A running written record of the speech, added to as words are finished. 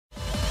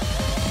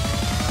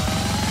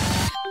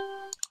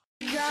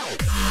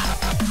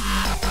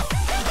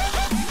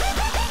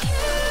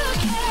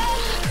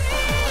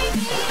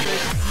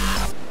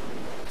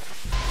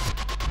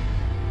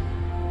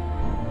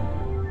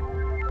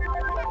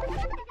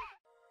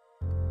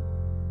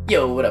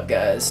Yo, what up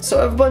guys? So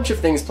I have a bunch of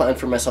things planned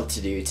for myself to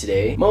do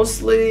today.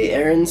 Mostly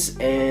errands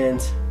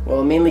and,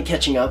 well, mainly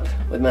catching up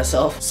with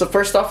myself. So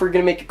first off, we're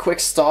gonna make a quick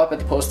stop at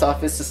the post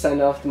office to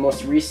send off the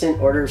most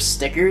recent order of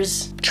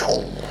stickers.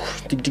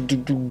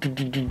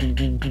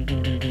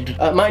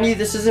 Mind you,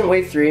 this isn't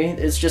wave 3,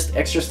 it's just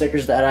extra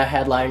stickers that I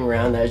had lying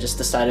around that I just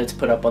decided to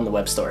put up on the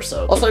web store.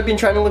 So also, I've been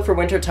trying to look for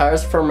winter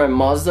tires for my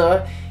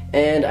Mazda,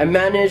 and I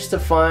managed to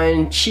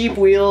find cheap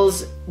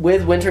wheels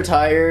with winter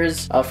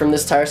tires from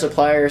this tire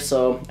supplier.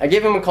 So I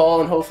gave him a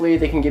call and hopefully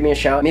they can give me a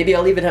shout. Maybe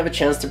I'll even have a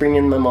chance to bring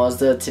in my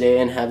Mazda today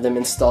and have them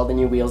install the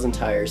new wheels and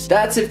tires.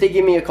 That's if they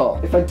give me a call.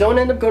 If I don't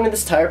end up going to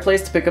this tire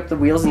place to pick up the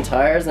wheels and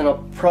tires, then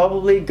I'll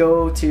probably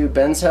go to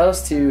Ben's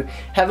house to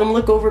have him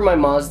look over my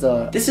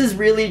Mazda. This is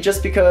really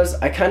just because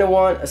I kind of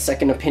want a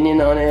second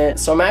opinion on it.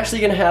 So I'm actually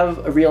gonna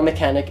have a real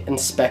mechanic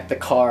inspect the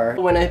car.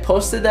 When I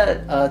posted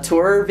that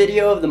tour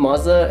video of the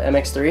Mazda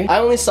MX-3, I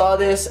only saw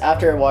this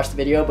after I watched the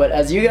video, but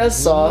as you guys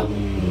saw,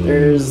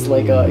 there's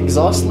like a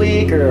exhaust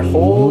leak or a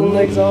hole in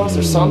the exhaust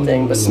or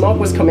something, but smoke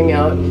was coming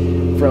out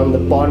from the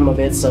bottom of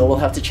it, so we'll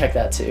have to check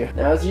that too.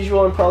 Now as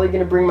usual, I'm probably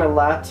gonna bring my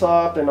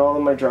laptop and all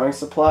of my drawing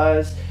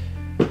supplies,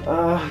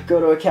 go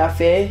to a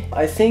cafe.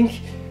 I think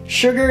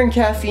sugar and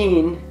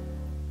caffeine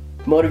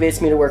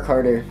motivates me to work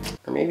harder.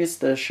 Or maybe it's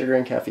the sugar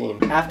and caffeine.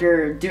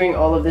 After doing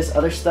all of this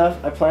other stuff,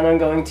 I plan on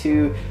going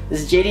to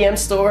this JDM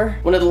store,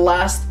 one of the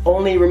last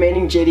only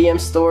remaining JDM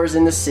stores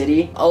in the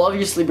city. I'll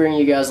obviously bring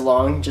you guys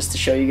along just to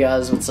show you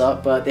guys what's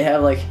up, but they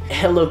have like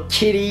Hello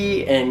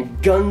Kitty and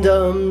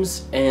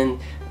Gundams and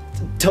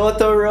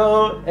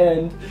Totoro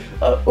and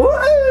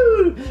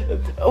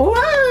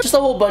just a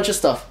whole bunch of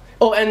stuff.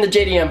 Oh, and the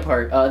JDM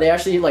part. They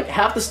actually, like,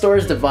 half the store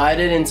is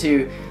divided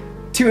into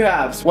two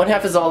halves. One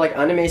half is all like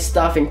anime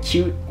stuff and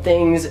cute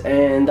things,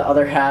 and the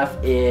other half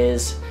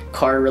is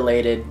car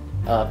related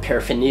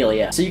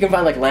paraphernalia. So you can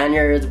find like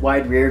lanyards,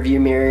 wide rear view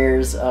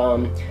mirrors,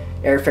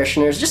 air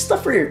fresheners, just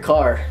stuff for your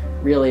car,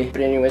 really.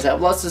 But anyways, I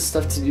have lots of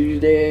stuff to do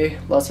today,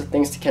 lots of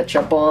things to catch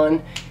up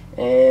on,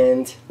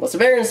 and lots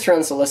of errands to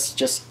run, so let's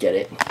just get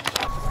it.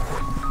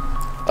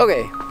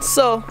 Okay,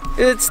 so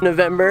it's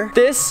November.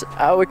 This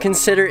I would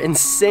consider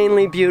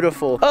insanely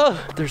beautiful.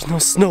 Oh, there's no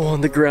snow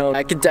on the ground.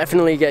 I could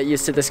definitely get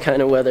used to this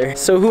kind of weather.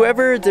 So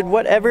whoever did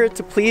whatever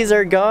to please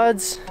our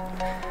gods,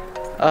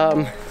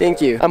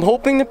 thank you. I'm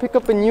hoping to pick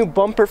up a new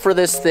bumper for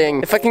this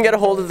thing, if I can get a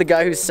hold of the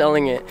guy who's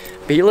selling it.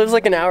 But he lives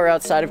like an hour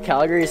outside of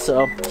Calgary,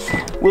 so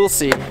we'll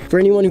see. For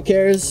anyone who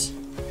cares,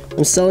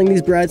 I'm selling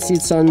these Brad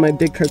seats on my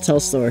Big Cartel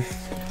store.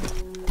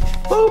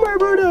 Oh my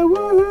brother,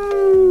 woohoo!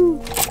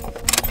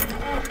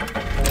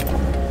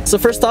 So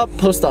first stop,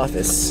 post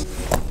office.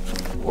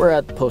 We're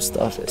at the post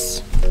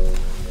office.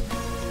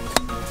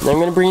 Now I'm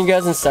gonna bring you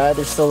guys inside.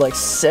 There's still like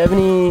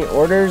 70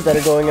 orders that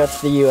are going out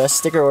to the US,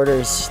 sticker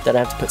orders that I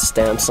have to put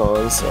stamps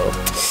on, so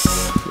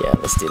yeah,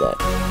 let's do that.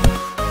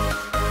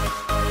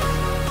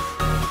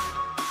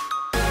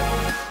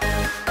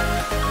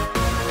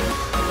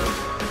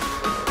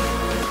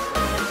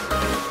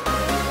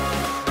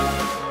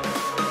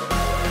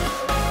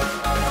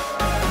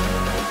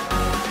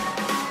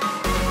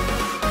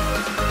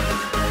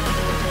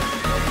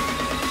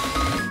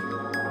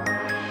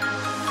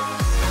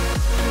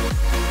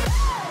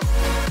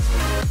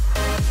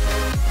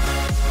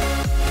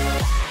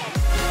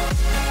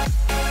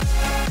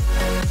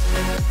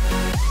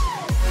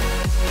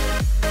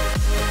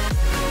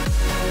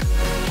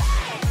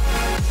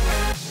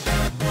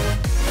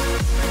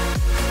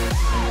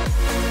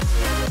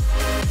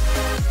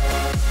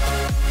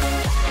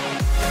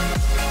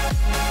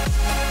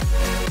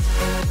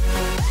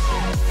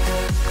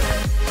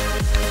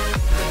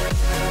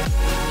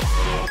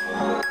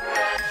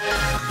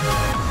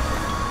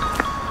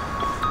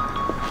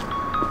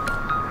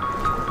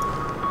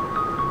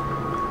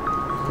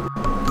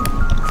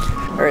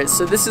 Alright,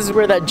 so this is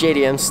where that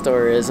JDM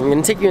store is. I'm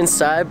gonna take you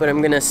inside, but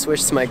I'm gonna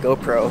switch to my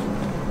GoPro.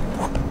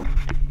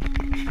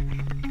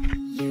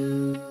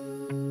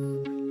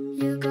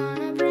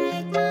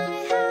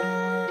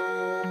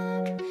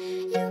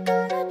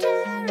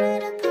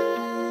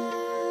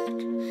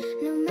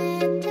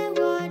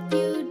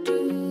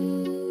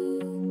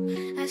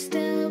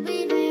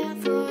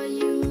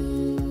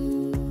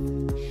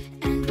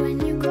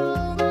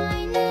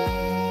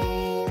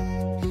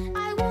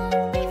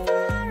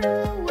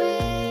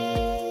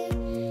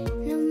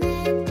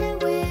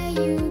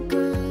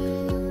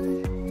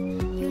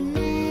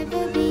 You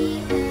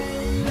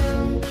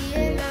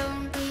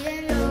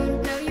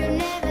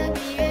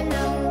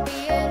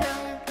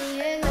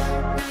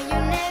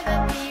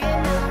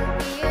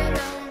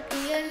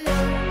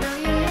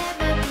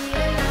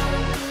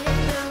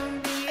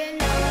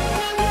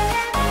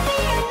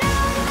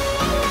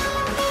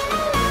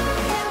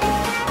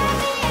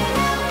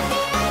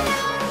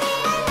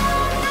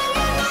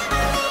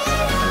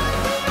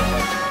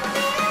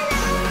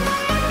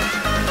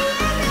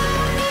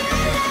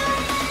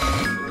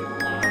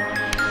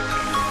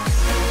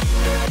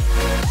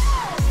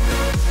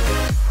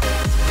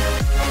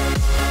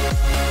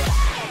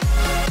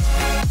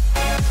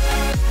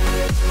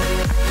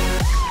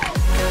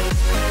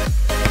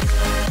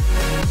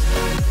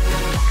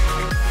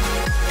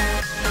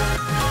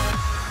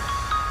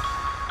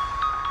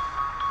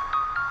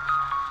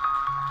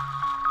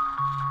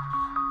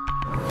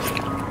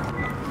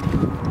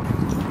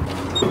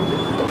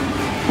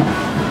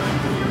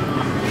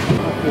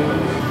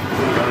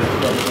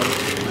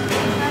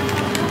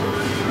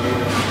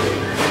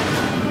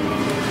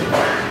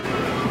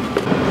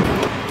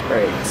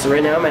So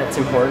right now I'm at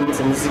Tim Hortons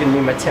and this is gonna be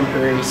my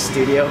temporary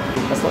studio.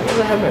 As long as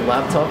I have my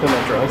laptop and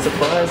my drawing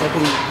supplies, I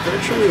can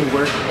virtually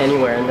work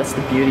anywhere, and that's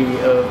the beauty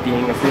of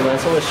being a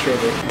freelance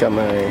illustrator. Got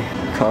my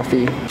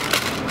coffee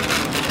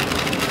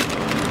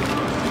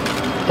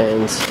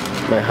and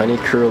my honey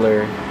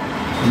cruller.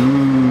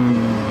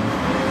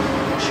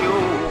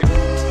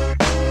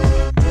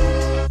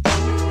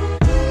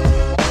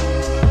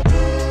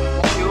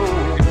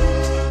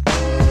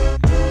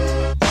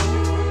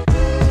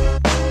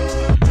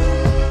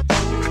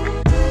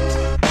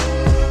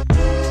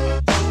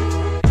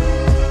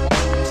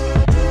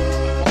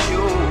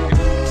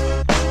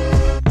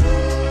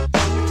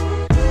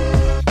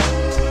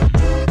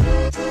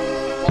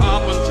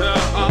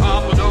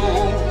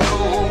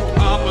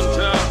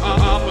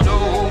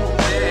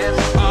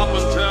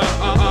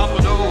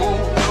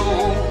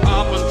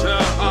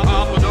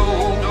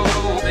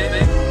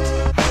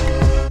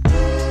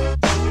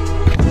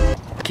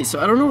 So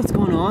I don't know what's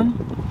going on,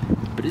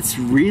 but it's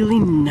really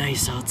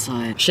nice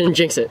outside. Shouldn't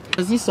jinx it.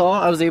 As you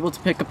saw, I was able to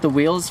pick up the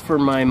wheels for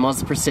my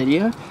Mazda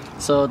Presidia.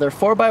 So they're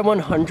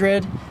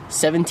 4x100,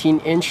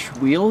 17-inch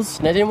wheels.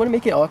 And I didn't want to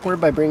make it awkward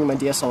by bringing my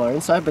DSLR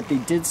inside, but they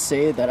did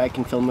say that I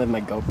can film with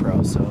my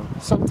GoPro. So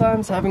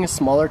sometimes having a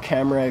smaller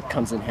camera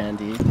comes in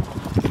handy.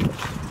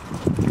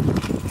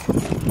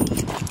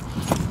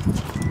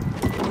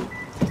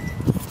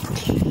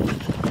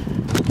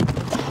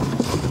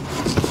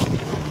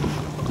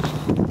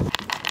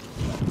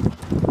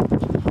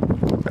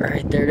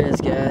 Alright, there it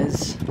is,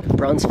 guys.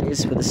 Bronze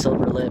face with a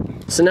silver lip.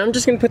 So now I'm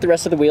just gonna put the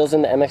rest of the wheels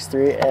in the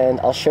MX-3 and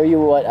I'll show you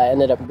what I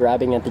ended up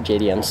grabbing at the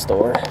JDM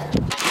store.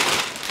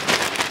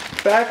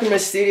 Back in my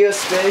studio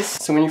space.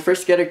 So when you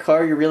first get a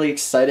car, you're really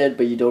excited,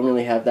 but you don't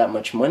really have that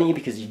much money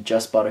because you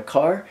just bought a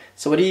car.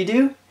 So what do?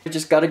 You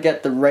just gotta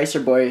get the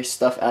Ricer Boy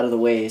stuff out of the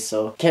way.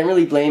 So can't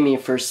really blame me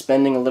for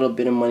spending a little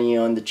bit of money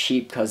on the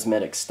cheap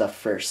cosmetic stuff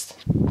first.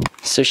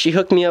 So she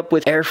hooked me up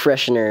with air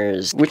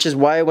fresheners, which is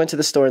why I went to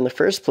the store in the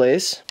first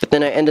place. But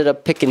then I ended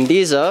up picking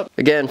these up,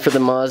 again for the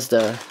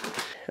Mazda.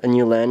 A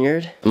new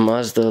lanyard, a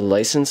Mazda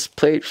license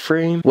plate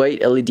frame,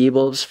 white LED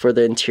bulbs for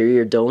the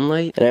interior dome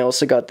light, and I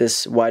also got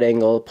this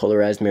wide-angle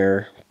polarized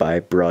mirror by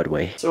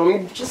Broadway. So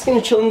I'm just gonna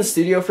chill in the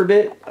studio for a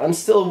bit. I'm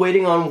still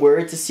waiting on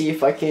word to see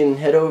if I can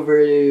head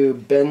over to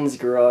Ben's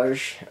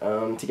garage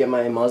to get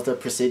my Mazda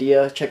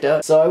Presidia checked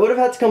out. So I would have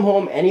had to come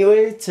home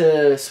anyway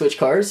to switch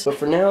cars, but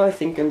for now I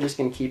think I'm just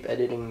gonna keep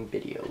editing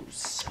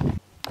videos.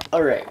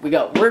 Alright, we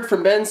got word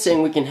from Ben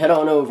saying we can head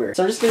on over.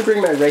 So I'm just gonna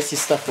bring my ricey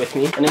stuff with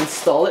me and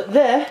install it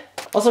there.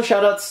 Also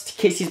shout outs to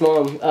Casey's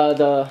mom,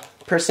 the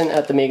person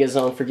at the Mega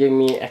Zone, for giving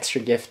me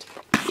extra gift.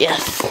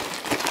 Yes!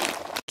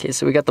 Okay,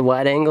 so we got the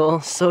wide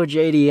angle. So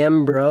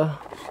JDM, bro.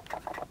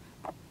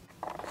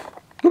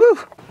 Woo!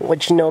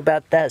 What you know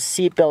about that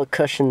seatbelt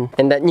cushion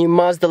and that new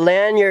Mazda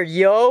lanyard,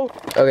 yo?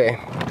 Okay.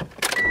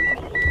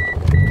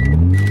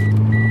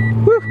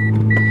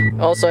 Woo!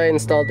 Also, I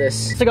installed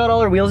this. So I got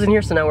all our wheels in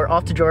here, so now we're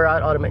off to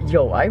Joyride Automatic.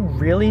 Yo, I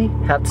really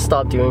have to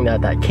stop doing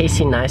that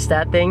Casey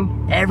Neistat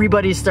thing.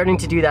 Everybody's starting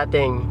to do that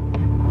thing.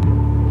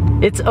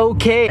 It's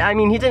okay. I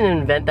mean, he didn't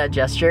invent that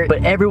gesture,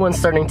 but everyone's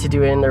starting to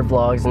do it in their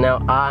vlogs, and now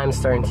I'm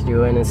starting to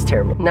do it, and it's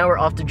terrible. Now we're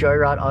off to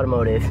Joyride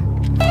Automotive.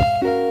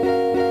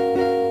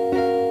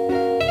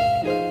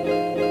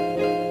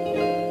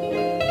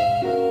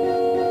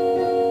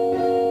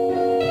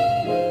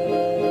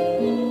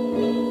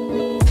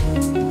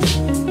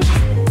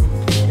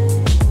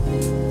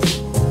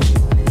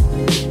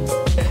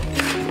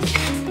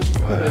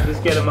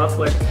 Just get a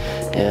muffler.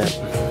 Yeah.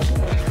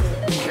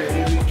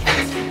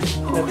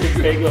 That's a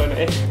big one,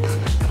 eh?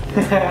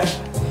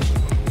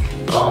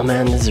 Oh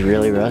man, this is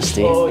really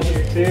rusty. Oh,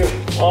 here too.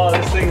 Oh,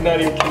 this thing's not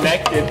even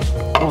connected.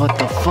 What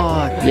the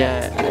fuck?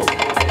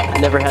 Yeah,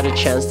 never had a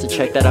chance to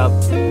check that out.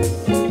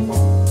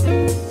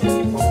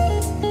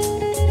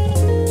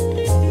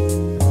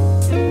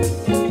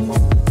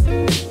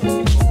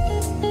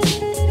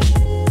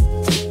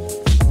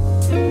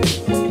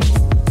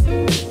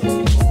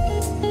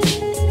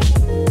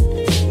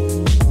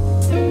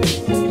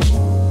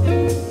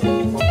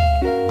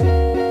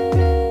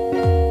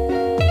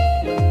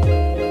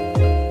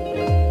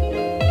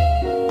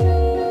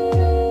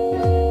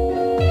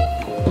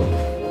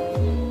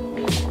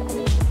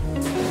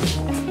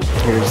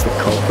 Here's the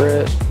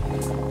culprit.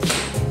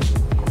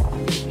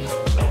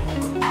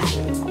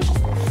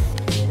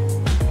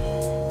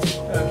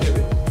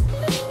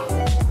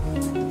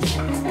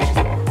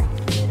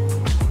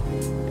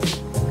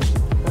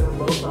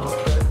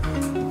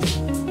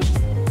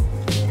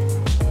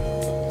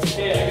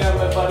 Okay, I got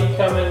my buddy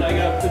coming. I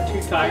gotta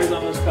put 2 tires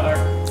on this car.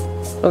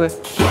 Okay.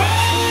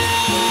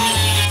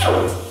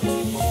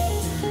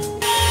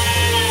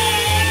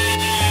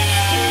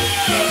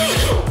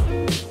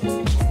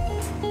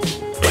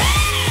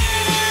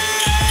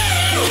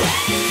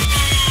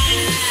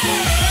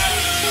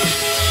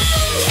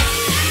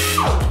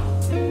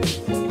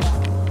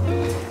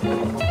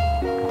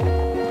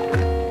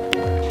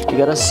 You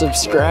got a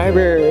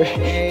subscriber.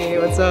 Hey,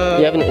 what's up?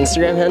 You have an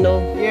Instagram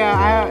handle?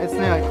 Yeah, it's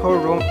like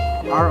Karud,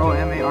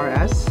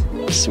 R-O-M-A-R-S.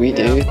 Sweet,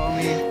 dude.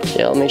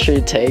 Yeah, I'll make sure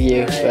to tag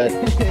you, but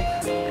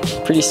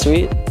pretty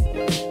sweet.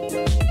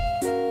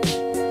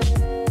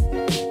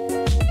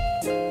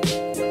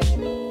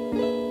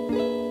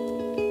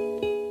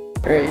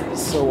 Alright,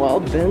 so while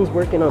Ben's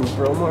working on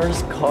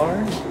Bromar's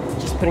car,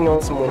 just putting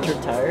on some winter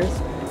tires,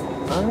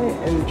 I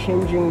am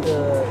changing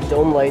the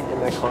dome light in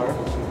my car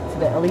to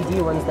the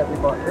LED ones that we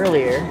bought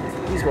earlier,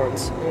 these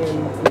ones,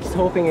 and I'm just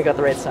hoping I got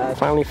the right size.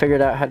 Finally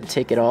figured out how to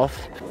take it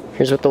off.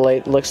 Here's what the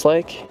light looks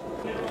like.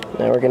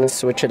 Now we're gonna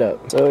switch it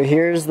up. So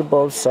here's the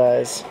bulb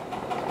size,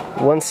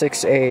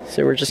 168.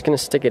 So we're just gonna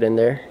stick it in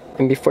there.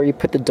 And before you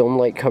put the dome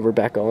light cover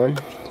back on,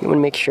 you wanna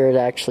make sure it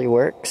actually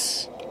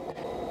works.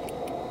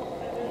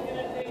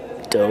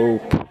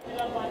 Dope.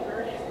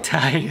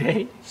 Tight,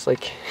 eh? It's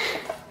like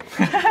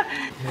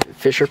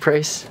Fisher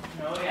Price.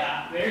 Oh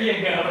yeah, there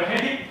you go,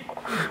 right?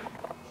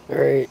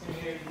 Alright.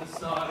 Here's the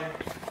solder.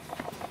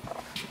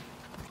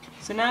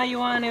 So now you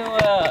want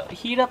to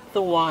heat up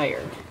the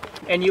wire,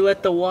 and you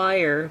let the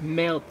wire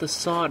melt the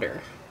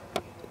solder.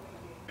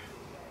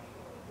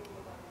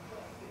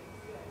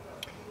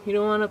 You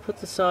don't want to put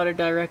the solder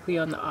directly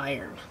on the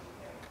iron.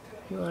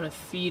 You want to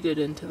feed it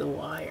into the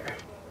wire.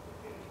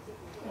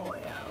 Oh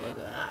yeah, look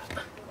at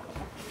that.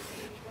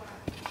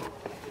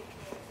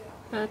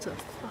 That's a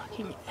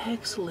fucking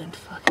excellent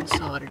fucking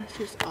solder. That's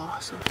just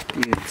awesome.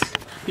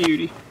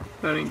 Beauty.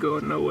 That ain't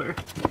going nowhere.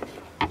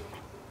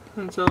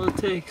 That's all it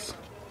takes.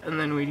 And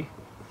then we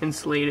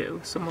insulate it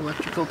with some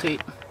electrical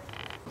tape.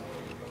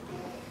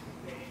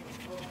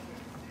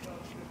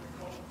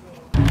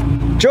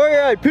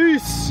 Joyride,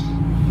 peace!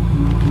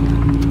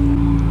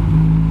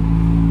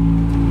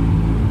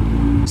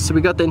 So we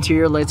got the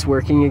interior lights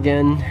working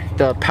again.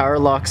 The power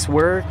locks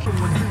work.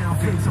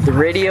 The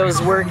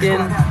radio's working.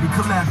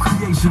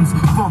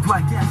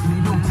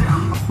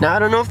 Now I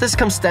don't know if this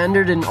comes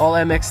standard in all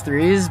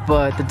MX-3s,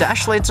 but the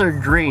dash lights are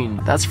green.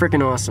 That's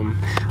freaking awesome.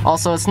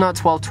 Also, it's not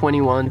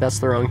 12:21. That's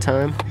the wrong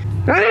time.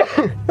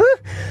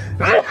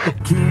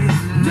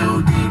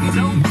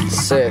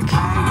 Sick.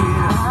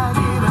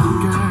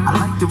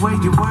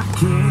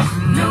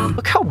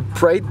 Look how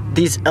bright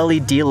these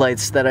LED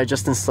lights that I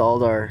just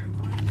installed are.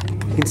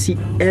 You can see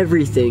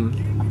everything.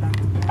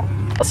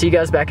 I'll see you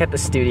guys back at the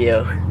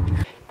studio.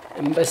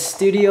 And by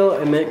studio,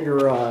 I meant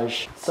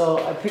garage. So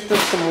I picked up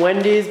some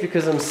Wendy's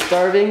because I'm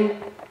starving,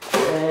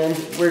 and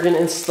we're gonna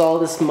install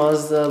this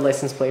Mazda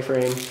license plate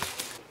frame.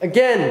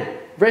 Again,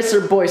 racer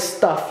boy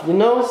stuff, you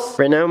know?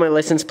 Right now my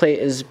license plate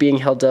is being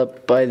held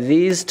up by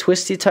these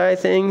twisty tie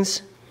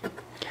things.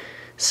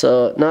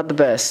 So, not the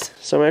best.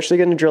 So I'm actually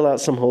gonna drill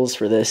out some holes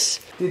for this.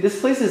 Dude, this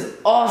place is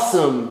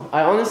awesome.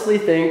 I honestly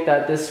think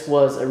that this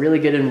was a really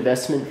good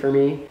investment for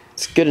me.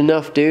 It's good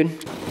enough, dude.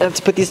 I have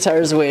to put these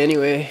tires away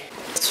anyway.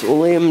 So we'll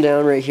lay them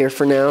down right here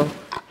for now.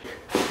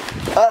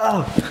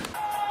 Oh!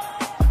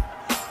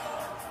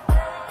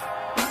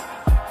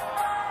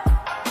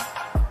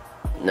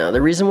 Now,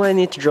 the reason why I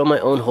need to drill my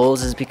own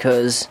holes is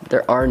because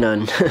there are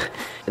none.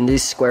 And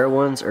these square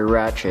ones are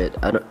ratchet.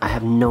 I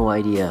have no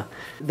idea.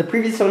 The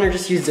previous owner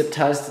just used zip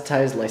ties to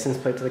tie his license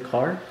plate to the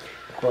car.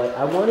 But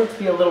I want it to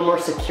be a little more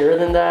secure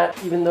than that,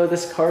 even though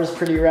this car is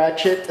pretty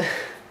ratchet.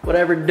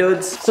 Whatever,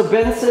 dudes. So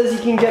Ben says he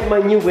can get my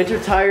new winter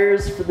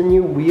tires for the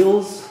new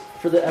wheels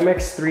for the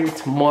MX-3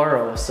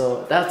 tomorrow,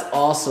 so that's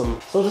awesome.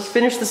 So I'll just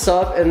finish this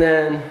up and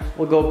then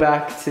we'll go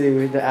back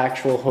to the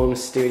actual home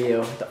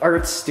studio, the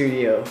art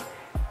studio.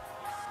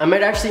 I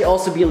might actually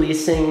also be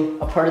leasing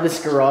a part of this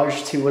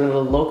garage to one of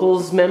the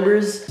locals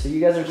members, so you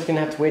guys are just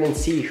gonna have to wait and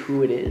see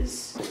who it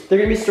is. They're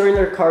gonna be storing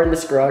their car in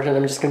this garage and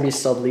I'm just gonna be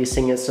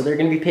subleasing it, so they're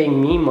gonna be paying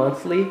me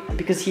monthly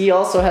because he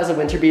also has a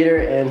winter beater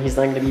and he's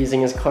not gonna be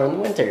using his car in the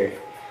winter.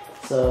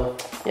 So,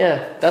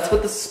 yeah, that's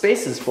what this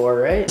space is for,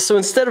 right? So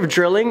instead of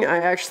drilling, I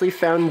actually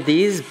found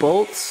these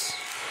bolts,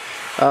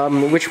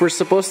 which were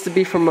supposed to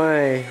be for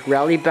my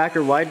rally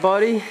backer wide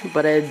body,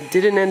 but I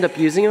didn't end up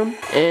using them.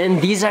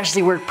 And these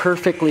actually work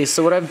perfectly.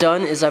 So what I've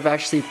done is I've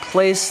actually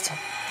placed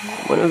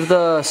one of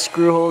the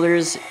screw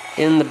holders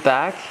in the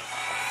back.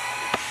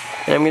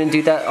 And I'm gonna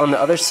do that on the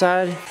other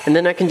side. And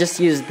then I can just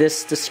use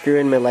this to screw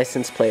in my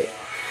license plate.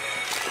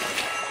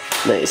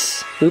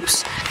 Nice.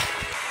 Oops.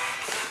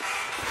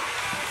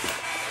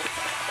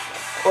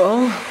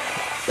 Well,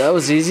 that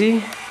was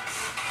easy.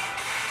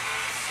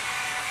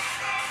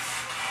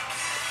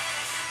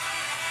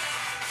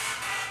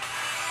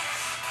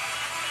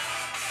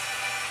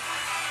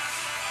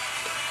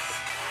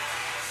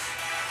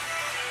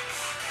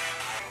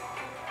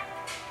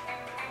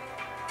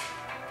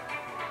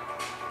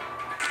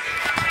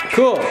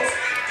 Cool.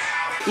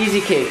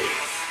 Easy cake.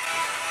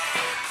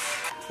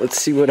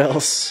 Let's see what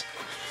else.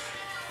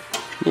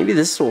 Maybe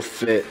this will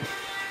fit.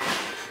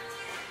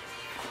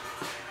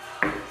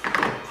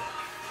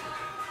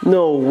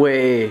 No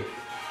way.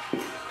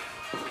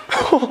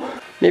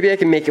 Maybe I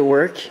can make it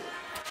work.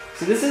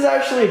 So this is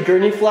actually a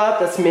gurney flap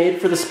that's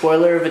made for the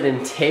spoiler of an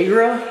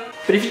Integra.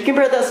 But if you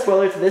compare that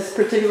spoiler to this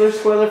particular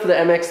spoiler for the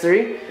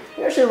MX-3,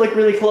 they actually look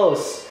really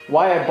close.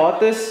 Why I bought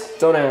this?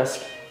 Don't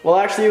ask. Well,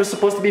 actually, it was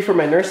supposed to be for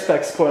my nurse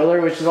spec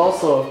spoiler, which is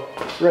also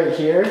right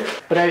here.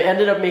 But I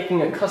ended up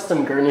making a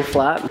custom gurney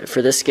flap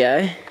for this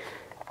guy.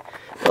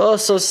 Oh,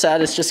 so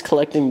sad, it's just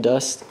collecting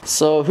dust.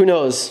 So, who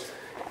knows?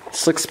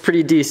 This looks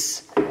pretty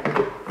decent.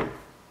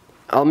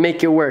 I'll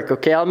make it work,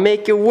 okay? I'll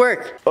make it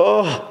work.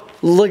 Oh,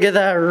 look at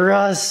that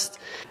rust.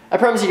 I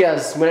promise you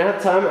guys, when I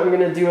have time, I'm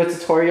gonna do a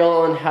tutorial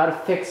on how to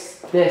fix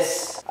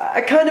this.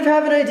 I kind of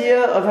have an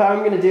idea of how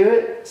I'm gonna do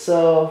it,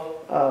 so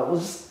we'll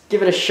just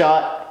give it a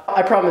shot.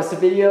 I promise, a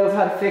video of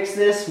how to fix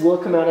this will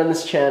come out on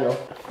this channel.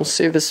 We'll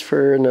save this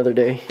for another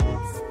day.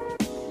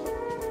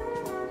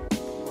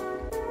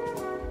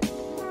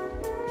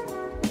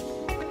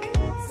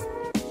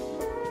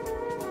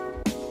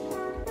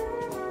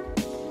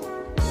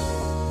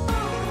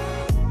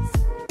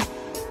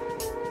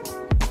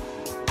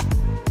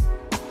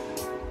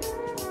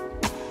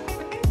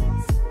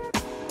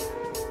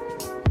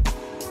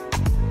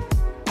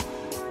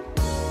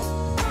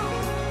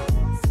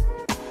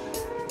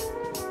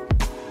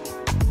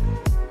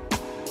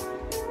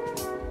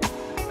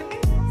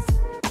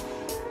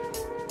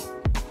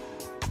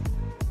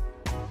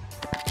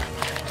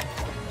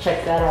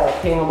 Check that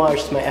out, paying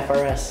homage to my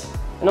FRS.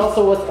 And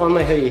also what's on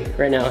my hoodie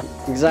right now.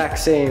 Exact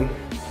same.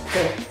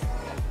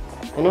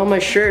 And on my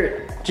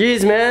shirt.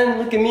 Jeez man,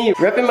 look at me.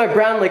 Repping my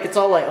brand like it's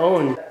all I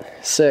own.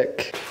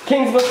 Sick.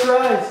 Kings must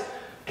rise.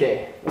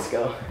 Okay, let's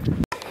go.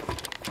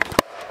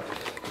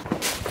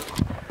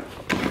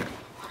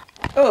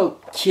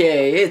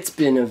 Okay, it's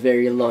been a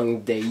very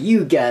long day.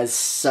 You guys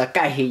suck.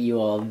 I hate you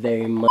all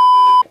very much.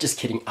 Just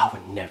kidding, I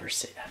would never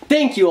say that.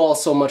 Thank you all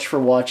so much for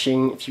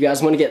watching. If you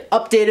guys want to get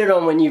updated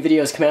on when new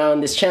videos come out on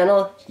this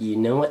channel, you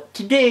know what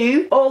to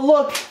do. Oh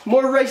look,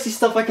 more ricey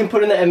stuff I can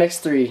put in the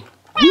MX3.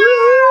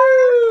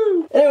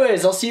 Woo!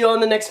 Anyways, I'll see you on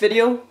the next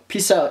video.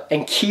 Peace out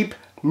and keep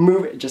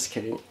moving. Just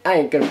kidding, I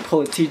ain't gonna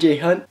pull a TJ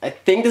Hunt. I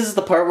think this is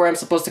the part where I'm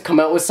supposed to come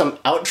out with some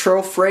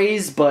outro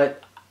phrase,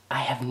 but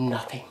I have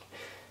nothing.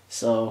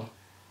 So,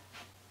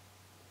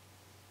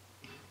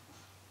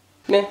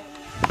 meh.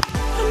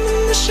 I'm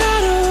in the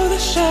shadow.